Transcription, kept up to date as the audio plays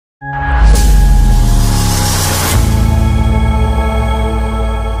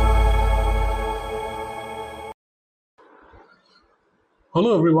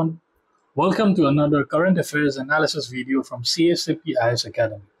Hello everyone, welcome to another current affairs analysis video from CSAP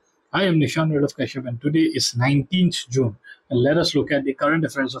Academy. I am Nishan Redov Kashyap and today is 19th June and let us look at the current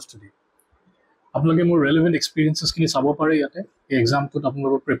affairs of today. আপোনালোকে মোৰ relevant experiences খিনি চাব পাৰে ইয়াতে এই এক্সামটোত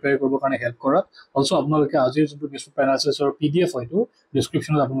আপোনালোকক prepare কৰিবৰ কাৰণে হেল্প কৰা অলসো আপোনালোকে আজিৰ যোনটো নিউজ এনালাইসিছৰ PDF হয়তো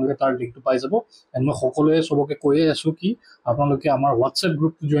ডেসক্ৰিপচনত আপোনালোকে তাৰ লিংকটো পাই যাব এণ্ড মই সকলোৱে সবকে কৈয়ে আছো কি আপোনালোকে আমাৰ WhatsApp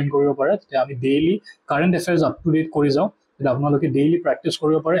গ্ৰুপটো জয়েন কৰিব পাৰে তেতিয়া আমি daily current এফেয়াৰ্স up to date কৰি যাওঁ তেতিয়া আপোনালোকে ডেইলি প্ৰেক্টিস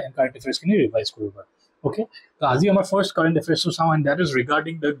কৰিব পাৰে এণ্ড কাৰেন্ট এফেয়াৰ্স খিনি ৰিভাইজ কৰিব পাৰে ওকে তো আজি আমাৰ ফাৰ্স্ট কাৰেন্ট এফেয়াৰ্সটো চাওঁ and that is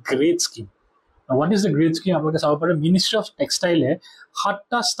regarding the grade scheme Now, what is the grade scheme? আপোনালোকে চাব পাৰে Ministry of Textile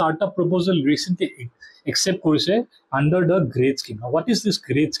সাতটা startup proposal recently accept কৰিছে under the grade scheme. Now, what is this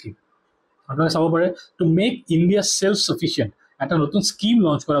grade scheme? আপোনালোকে চাব পাৰে to make India self-sufficient. এটা নতুন স্কিম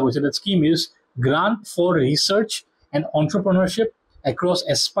লঞ্চ কৰা হৈছে. That scheme is grant for research and entrepreneurship across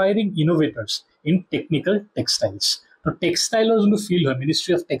aspiring innovators in technical textiles. তো টেক্সটাইলৰ যোনটো ফিল্ড হয়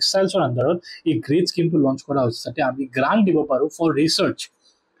Ministry of Textiles আন্ডাৰত এই গ্ৰেড স্কিমটো লঞ্চ কৰা হৈছে যাতে আমি গ্ৰান্ট দিব পাৰো ফৰ ৰিসাৰ্চ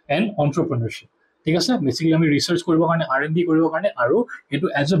and entrepreneurship. ঠিক আছে বেসিক্যালি আমি ৰিসাৰ্চ কৰিবৰ কাৰণে R&D কৰিবৰ কাৰণে আৰু এটো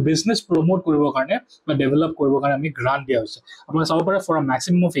এজ এ বিজনেস প্ৰমোট কৰিবৰ কাৰণে বা ডেভেলপ কৰিবৰ কাৰণে আমি গ্ৰান্ট দিয়া হৈছে আপোনালোকে চাব পাৰে ফৰ আ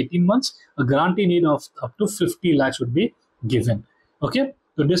maximum of 18 months a grant in need of up to 50 lakhs would be given okay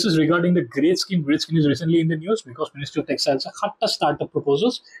so this is regarding the grade scheme is recently in the news because Ministry of Textiles সাতটা startup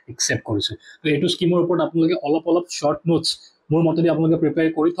proposals accept কৰিছে তো এটো স্কিমৰ ওপৰত আপোনালোকে অলপ short notes মোৰ মতে আপোনালোকে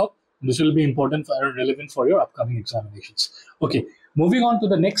প্ৰিপেয়াৰ কৰি থক this will be important for relevant for your upcoming examinations okay moving on to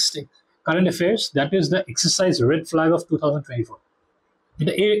the next current affairs that is the exercise red flag of 2024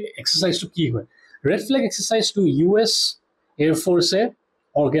 the exercise to ki hoy red flag exercise to US air force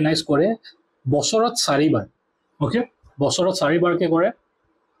organize kore bosorot 4 bar okay bosorot 4 bar ke kore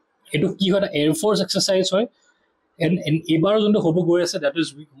etu ki hoy air force exercise hoy and ebar jonto hobo goi ase that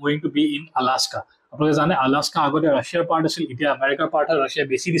is going to be in Alaska আপোনালোকে জানে Alaska আগতে ৰাছিয়াৰ part আছিল এতিয়া আমেৰিকাৰ part হয় Russia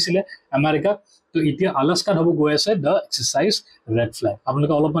বেছি দিছিলে আমেৰিকা তো এতিয়া আলাস্কা হ'ব গৈ আছে দ্য এক্সাৰসাইজ ৰেড ফ্ল্যাগ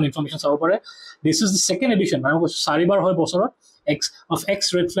আপোনালোকে অলপমান ইনফৰমেশন চাব পাৰে this is the second edition মানে চাৰিবাৰ হয় বছৰত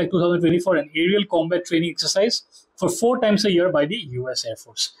X red flag 2024 and aerial combat training exercise for 4 times a year by the US Air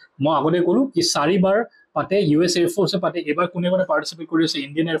Force মই আগতে কলো কি চাৰিবাৰ পাতে US Air Force পাতে এবাৰ কোনে কোনে পাৰ্টিসিপেট কৰি আছে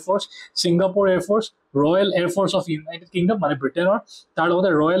Indian air force Singapore air force royal air force of United kingdom মানে ব্ৰিটেনৰ তাৰ লগতে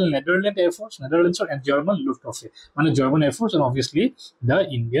royal নেদাৰল্যান্ড air force নেদাৰল্যান্ডছৰ and German লুফটৱাফে মানে German air force and obviously the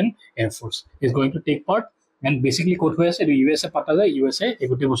Indian Air Force is going to take part and basically coat হৈ আছে USA পাতা যায় USA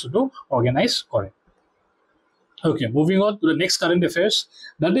এগুটি বস্তুটো অৰ্গানাইজ কৰে okay moving on to the next current affairs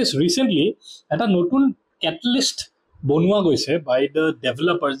that is recently eta notun catalyst bonua goise by the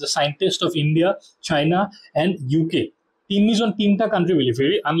developers the scientists of India China and UK tinta country really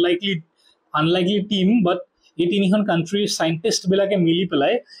very unlikely team but এই তিনিখন country scientist bilake mili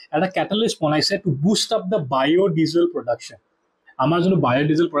pelai eta catalyst bonaise to boost up the biodiesel production আমাৰ যোন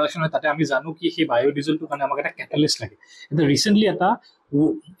biodiesel production হয় তাতে আমি জানো কি সেই বায়োডিজেলটো কাৰণে আমাক এটা ক্যাটালিস্ট লাগে এটা ৰিসেন্টলি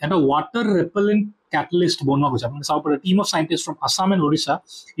এটা water repellent catalyst bonwa hoise apni saw pare team of scientists from Assam and Odisha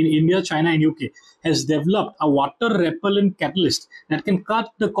in India China and UK has developed a water repellent catalyst that can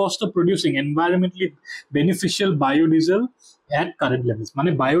cut the cost of producing environmentally beneficial biodiesel at current levels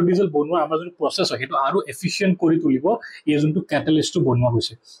mane biodiesel bonwa amar jono process hoy hetu aru efficient kori tulibo ei jonto catalyst to bonwa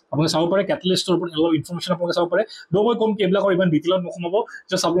hoise apni saw pare catalyst or upor information apni saw pare do moi kom kebla kor iban detail nokhomabo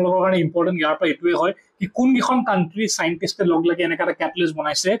just apni lokor karone important yar pa etue hoy ki kun gikhon country scientist e log lage enaka catalyst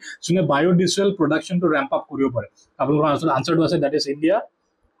bonaise jone biodiesel production to ramp up koribo pare apnalok answer to ase that is India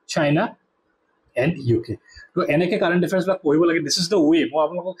China and UK to enake current affairs la koibo lage this is the way mo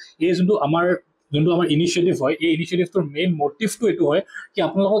apnalok ei jonto amar initiative hoy ei initiative tor main motive to etu hoy ki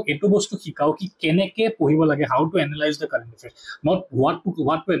apnalok etu bostu hikao ki keneke pohibo lage how to analyze the current affairs not what to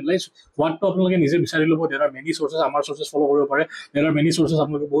analyze what to apnaloke nije bisari lobo there are many sources amar sources follow koribo pare there are many sources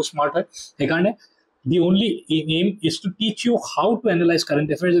apnaloke bahut smart hoy he karone the only aim is to teach you how to analyze current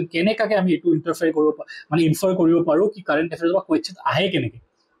affairs and keneka ke ami etu interfere koribo mane infer koribo paru ki current affairs ba question ahe keneke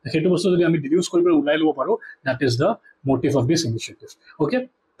hetu bostu jodi ami deduce koribo ulai lobo paru that is the motive of this initiative okay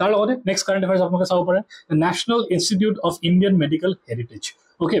tar logate next current affairs apnaloke sabo pare the National Institute of Indian Medical Heritage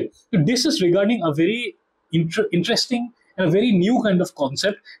okay so this is regarding a very interesting and a very new kind of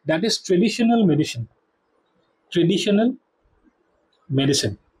concept that is traditional medicine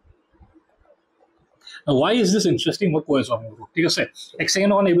Now, why is this interesting? What koy aso amok thik ase ek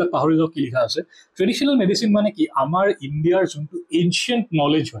second on eblak pahori jo ki likha ase traditional medicine mane ki amar India's jonto ancient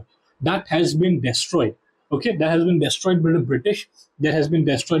knowledge hoy that has been destroyed okay that has been destroyed by the British that has been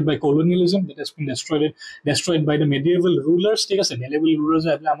destroyed by colonialism that has been destroyed by the medieval rulers thik ase medieval rulers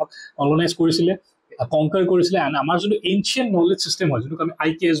amak colonize korisile conquer korisile and amar jonto ancient knowledge system hoy jonto ami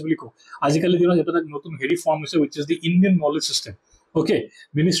IKS boli ko ajikali dinot eta notun heri form hoise which is the Indian knowledge system Okay,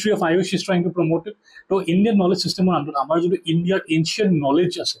 Ministry of Ayush is trying to promote it. So Indian knowledge system under amar jodu India ancient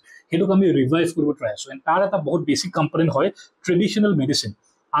knowledge ase hetu kami revive koribo try aso, and tar eta bahut basic component hoy traditional medicine.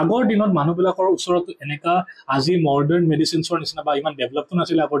 আগৰ দিনত মানুহবিলাকৰ ওচৰত এনেকা আজি modern মেডিচিনছৰ নিচিনা বা ইমান ডেভেলপটো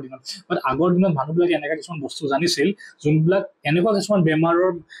নাছিল আগৰ দিনত, বাট আগৰ দিনত মানুহবিলাকে এনেকা কিছুমান বস্তু জানিছিল যোনবিলাক এনেকুৱা কিছুমান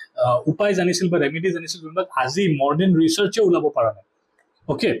বেমাৰৰ উপায় জানিছিল বা ৰেমেডি জানিছিল যোনবিলাক আজি মডাৰ্ণ ৰিচাৰ্চে ওলাব পৰা নাই।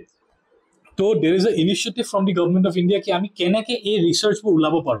 অ'কে, তো there is a initiative from the government of India कि आमी केने के a research per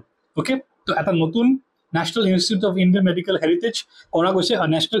उलाबो Paro. Okay, तो एटा नतुन National Institute of Indian Medical Heritage करा गयसे। A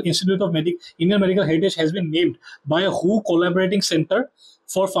National Institute of Indian Medical Heritage has been named by a WHO collaborating center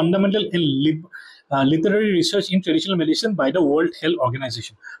for fundamental and literary research in traditional medicine by the World Health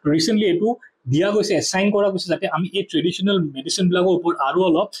Organization. Recently etu দিয়া গৈছে, assign কৰা গৈছে যাতে আমি এই ট্ৰেডিশনাল medicine বিলাকৰ ওপৰত আৰু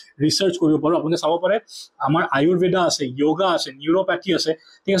অলপ ৰিসাৰ্চ কৰিব পাৰো। আপুনি চাব পাৰে আমাৰ আয়ুৰ্বেদা আছে, যোগা আছে, নিউৰোপ্যাথি আছে,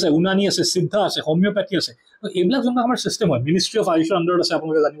 ঠিক আছে, উনানি আছে, সিদ্ধা আছে, হোমিওপ্যাথি আছে। তো এইবিলাক যোনটো আমাৰ সিস্টেম হয় মিনিষ্ট্ৰি অফ আয়ুষৰ আন্ডাৰত আছে,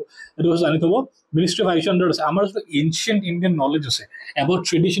 আপোনালোকে জানিব, এইটো জানি থব মিনিষ্ট্ৰি অফ আয়ুষৰ আন্ডাৰত আছে। আমাৰ যোনটো এনচিয়েন্ট ইণ্ডিয়ান নলেজ আছে এবাউট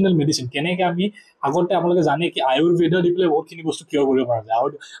ট্ৰেডিশনাল মেডিচিন, কেনেকৈ আমি আগতে আপোনালোকে জানে কি আয়ুৰ্বেদা দি পেলাই বহুতখিনি বস্তু কিয় কৰিব পৰা যায়।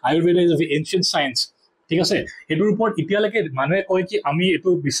 আয়ুৰ্বেদা ইজ এনচিয়েন্ট সায়েন্স, ঠিক আছে। এটোৰ ওপৰত এতিয়ালৈকে মানুহে কয় কি আমি এটো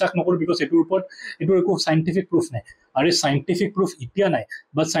বিশ্বাস নকৰো বিকজ এটোৰ ওপৰত এটোৰ একো সাইন্টিফিক প্ৰুফ নাই। আৰু সাইন্টিফিক প্ৰুফ এতিয়া নাই,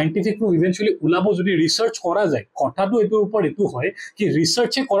 বাট সাইন্টিফিক প্ৰুফ ইভেন্চুয়ালি ওলাব যদি ৰিসাৰ্চ কৰা যায়। কথাটো এটোৰ ওপৰত এটো হয় কি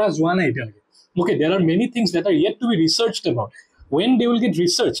ৰিসাৰ্চে কৰা যোৱা নাই এতিয়ালৈকে। Okay, there are many things that are yet to be researched about. When they will get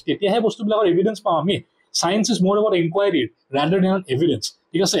researched, তেতিয়াহে বস্তুবিলাকৰ এভিডেন্স পাম আমি। Science is more about inquiry rather than evidence,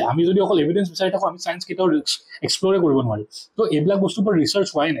 ঠিক আছে। আমি যদি অকল এভিডেন্স বিচাৰি থাকো আমি সায়েন্স কেতিয়াও এক্সপ্ল'ৰে কৰিব নোৱাৰিম। তো এইবিলাক বস্তুৰ ওপৰত ৰিসাৰ্চ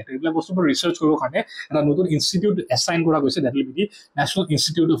হোৱাই নাই। তো এইবিলাক বস্তুৰ ওপৰত ৰিসাৰ্চ কৰিবৰ কাৰণে এটা নতুন ইনষ্টিটিউট এছাইন কৰা গৈছে, that will be the national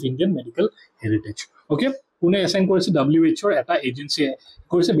institute of Indian medical heritage. Okay, কোনে এছাইন কৰিছে? WHO এটা এজেঞ্চিয়ে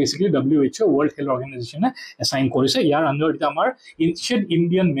কৰিছে, basically WHO world health অৰ্গেনাইজেশ্যনে assign কৰিছে। ইয়াৰ আণ্ডাৰত এতিয়া আমাৰ ancient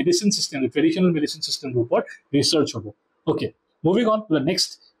Indian medicine system, traditional medicine চিষ্টেমটোৰ ওপৰত ৰিসাৰ্চ হ'ব। Okay, moving on to the next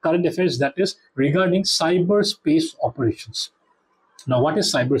current affairs, that is regarding cyberspace operations. Now what is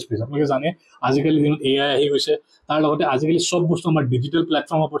cyberspace? আপোনালোকে জানে আজিকালি দিনত AI আহি গৈছে, তাৰ লগতে আজিকালি সব বস্তু আমাৰ ডিজিটেল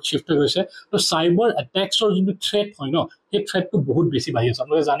প্লেটফৰ্মৰ ওপৰত শিফট হৈ গৈছে। তো চাইবাৰ এটেকছৰ যোনটো থ্ৰেট হয় ন, সেই থ্ৰেটটো বহুত বেছি বাঢ়ি আছে।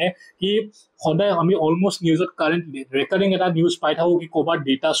 আপোনালোকে জানে কি সদায় আমি অলমোষ্ট নিউজত কাৰেণ্টলি ৰেকাৰিং এটা নিউজ পাই থাকোঁ কি ক'ৰবাত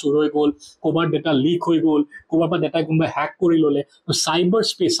ডেটা চুৰ হৈ গ'ল, ক'ৰবাত ডেটা লিক হৈ গ'ল, ক'ৰবাৰ পৰা ডেটা কোনোবাই হেক কৰি ল'লে। তো cyber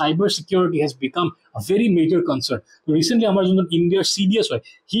space, cyber security has became a very major concern. So recently আমাৰ যোনটো ইণ্ডিয়াৰ CDS হয়,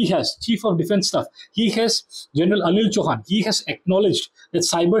 Chief of Defense Staff, he has General Anil Chauhan, he has acknowledged that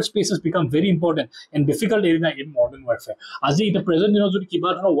cyberspace has become very important and difficult area in modern warfare. আজি এটা present দিনত যদি কিবা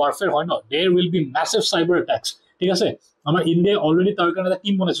ধৰণৰ warfare হয় ন, there will be massive cyber attacks, ঠিক আছে। আমাৰ ইণ্ডিয়াই অলৰেডি তাৰ কাৰণে এটা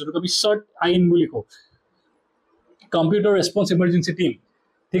টিম বনাইছে, যোনটো আমি CERT-IN বুলি কওঁ, কম্পিউটাৰ ৰেছপন্স ইমাৰ্জেঞ্চি টিম,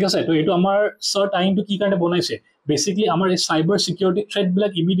 ঠিক আছে। তো এইটো আমাৰ CERT-IN-টো কি কাৰণে বনাইছে? বেচিকলি আমাৰ এই চাইবাৰ চিকিউৰিটি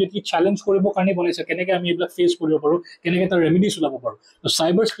থ্ৰেটবিলাক ইমিডিয়েটলি চেলেঞ্জ কৰিবৰ কাৰণে বনাইছে, কেনেকৈ আমি এইবিলাক ফেচ কৰিব পাৰোঁ, কেনেকৈ তাৰ ৰেমেডিজ ওলাব পাৰোঁ। তো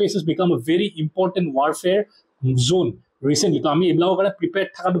cyber space is become a very important warfare Jon recently. তো আমি এইবিলাকৰ কাৰণে প্ৰিপেয়াৰ্ড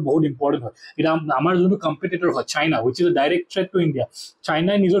থকাটো বহুত ইম্পৰ্টেণ্ট হয়। এতিয়া আমাৰ যোনটো কম্পিটিটৰ হয় China, which is a direct threat to India,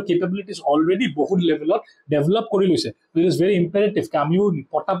 চাইনাই নিজৰ কেপেবিলিটিজ অলৰেডি বহুত লেভেলত ডেভেলপ কৰি লৈছে। ইট ইজ ভেৰি ইম্পেৰেটিভ কি আমিও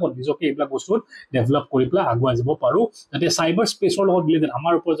পটাপট নিজকে এইবিলাক বস্তুত ডেভেলপ কৰি পেলাই আগুৱাই যাব পাৰোঁ, যাতে চাইবাৰ স্পেচৰ লগত দিলে যেন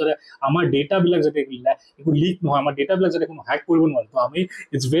আমাৰ ওপৰত যাতে আমাৰ ডেটাবিলাক যাতে একো লিক নহয়, আমাৰ ডেটাবিলাক যাতে কোনো হেক কৰিব নোৱাৰে। তো আমি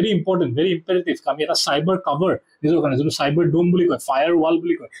it's very important, very imperative আমি এটা চাইবাৰ কাভাৰ নিজৰ কাৰণে, যোনটো চাইবাৰ ডোম বুলি কয়, ফায়াৰ ৱাল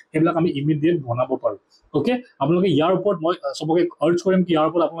বুলি কয়, সেইবিলাক আমি ইমিডিয়েট বনাব পাৰোঁ। অ'কে, আপোনালোকে ইয়াৰ ওপৰত মই চবকে আৰ্জ কৰিম কি ইয়াৰ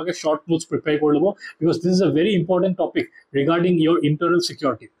ওপৰত আপোনালোকে শ্বৰ্ট নোটছ প্ৰিপেয়াৰ কৰি ল'ব, because this is a very important topic regarding your internal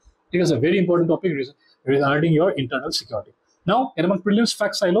security, ঠিক আছে। ভেৰি ইম্পৰ্টেণ্ট টপিক ৰিগাৰ্ডিং ইয়ৰ ইণ্টাৰনেল চিকিউৰিটি। নাও কেইটামান প্ৰিলিমছ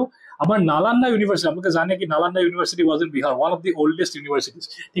ফেক্ট চাই লওঁ। আমাৰ নালান্দা ইউনিভাৰ্চিটি, আপোনালোকে জানে কি Nalanda university was in Bihar, one of the oldest universities,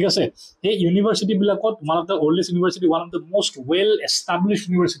 ঠিক আছে। এই ইউনিভাৰ্চিটিবিলাকত one of the oldest university, one of the most well established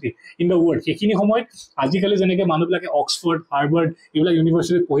university in the world. সেইখিনি সময়ত আজিকালি যেনেকৈ মানুহবিলাকে অক্সফৰ্ড, হাৰ্ভাৰ্ড এইবিলাক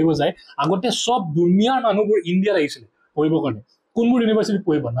ইউনিভাৰ্চিটিত পঢ়িব যায়, আগতে চব দুনিয়াৰ মানুহবোৰ ইণ্ডিয়াত আহিছিলে পঢ়িবৰ কাৰণে। কোনবোৰ ইউনিভাৰ্চিটিত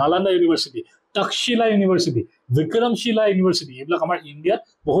পঢ়িব? Nalanda university, Takshashila university, Vikramshila university, এইবিলাক আমাৰ ইণ্ডিয়াত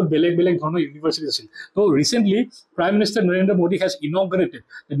বহুত বেলেগ বেলেগ ধৰণৰ ইউনিভাৰ্চিটি আছিল। তো recently prime minister Narendra Modi has ইনগ্ৰেটেড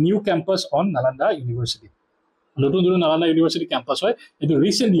a new campus on Nalanda university. নতুন যোনটো নালান্দা ইউনিভাৰ্চিটি কেম্পাছ হয়, এইটো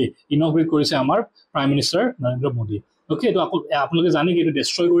ৰিচেণ্টলি ইনগ্ৰেট কৰিছে আমাৰ prime minister Narendra Modi. Okay, এইটো আপোনালোকে জানে কি এইটো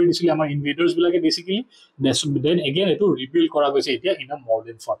ডেষ্ট্ৰয় কৰি দিছিলে আমাৰ ইনভেডাৰ্ছবিলাকে বেচিকেলি, দেন এগেইন এইটো ৰিবিল্ড কৰা গৈছে এতিয়া ইন আ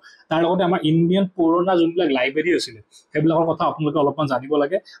মডাৰ্ণ ফৰ্ম। তাৰ লগতে আমাৰ ইণ্ডিয়ান পুৰণা যোনবিলাক লাইব্ৰেৰী আছিলে সেইবিলাকৰ কথা আপোনালোকে অলপমান জানিব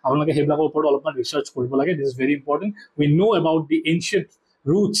লাগে, আপোনালোকে সেইবিলাকৰ ওপৰত অলপমান ৰিচাৰ্চ কৰিব লাগে। This is very important. We know about the ancient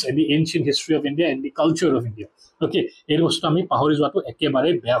roots and the ancient history of India and the culture of India. Okay, এই বস্তু আমি পাহৰি যোৱাটো একেবাৰে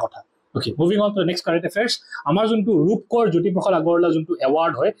বেয়া কথা। Okay, moving on to the next current affairs. আমাৰ যোনটো ৰূপকৰ জ্যোতিপ্ৰসাদ আগৰৱালা যোনটো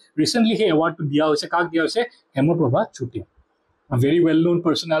এৱাৰ্ড হয়, ৰিচেণ্টলি সেই এৱাৰ্ডটো দিয়া হৈছে, কাক দিয়া হৈছে? Hemprabha Chutia. a very well-known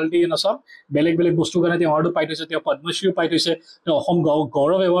personality in Assam. Beleg bostu karone te award pai thoise, te Padma Shri pai thoise, te Ahom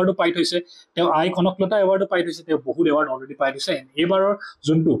Gaurav award pai thoise, te I Konoklata award pai thoise, te bahut award already pai thoise. And ebaror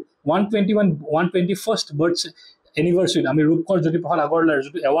juntu 121st birth anniversary ami Rupkor Jyoti Pahal Agarwalar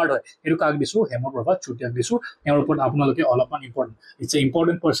juntu award hoy etu kag disu Hemprabhat Chutiak disu. Eor upor apnaloke olapan important, it's an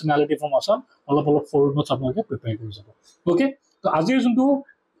important personality from Assam. Olop for notes apnaloke prepare kori jabo. Okay, so azir juntu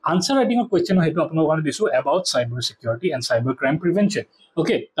answer writing a question hetu apnalok kane disu about cyber security and cyber crime prevention.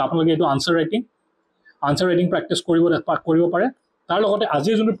 Okay, to apnaloke etu answer writing practice koribo pare. Tar logote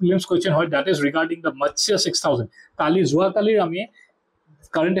azir juntu prelims question hoy, that is regarding the Matsya 6000. Kali jua kalir ami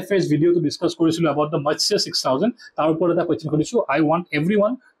current affairs video to discuss korisilu about the Matsya 6000. Tar upor eta question korisu. I want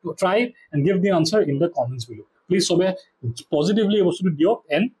everyone to try and give the answer in the comments below. Please sobe positively bostu diok,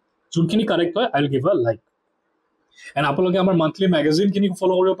 and junkhini correct hoy I'll give a like. And apologe amar monthly magazine kini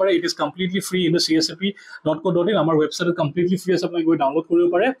follow koribo pare. It is completely free in the csap.co.in. Amar website completely free ase, apnai goi download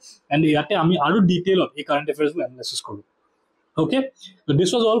koribo pare. And yate ami aru detail of a current affairs analysis koru. Okay, so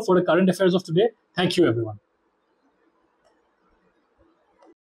this was all for the current affairs of today. Thank you everyone.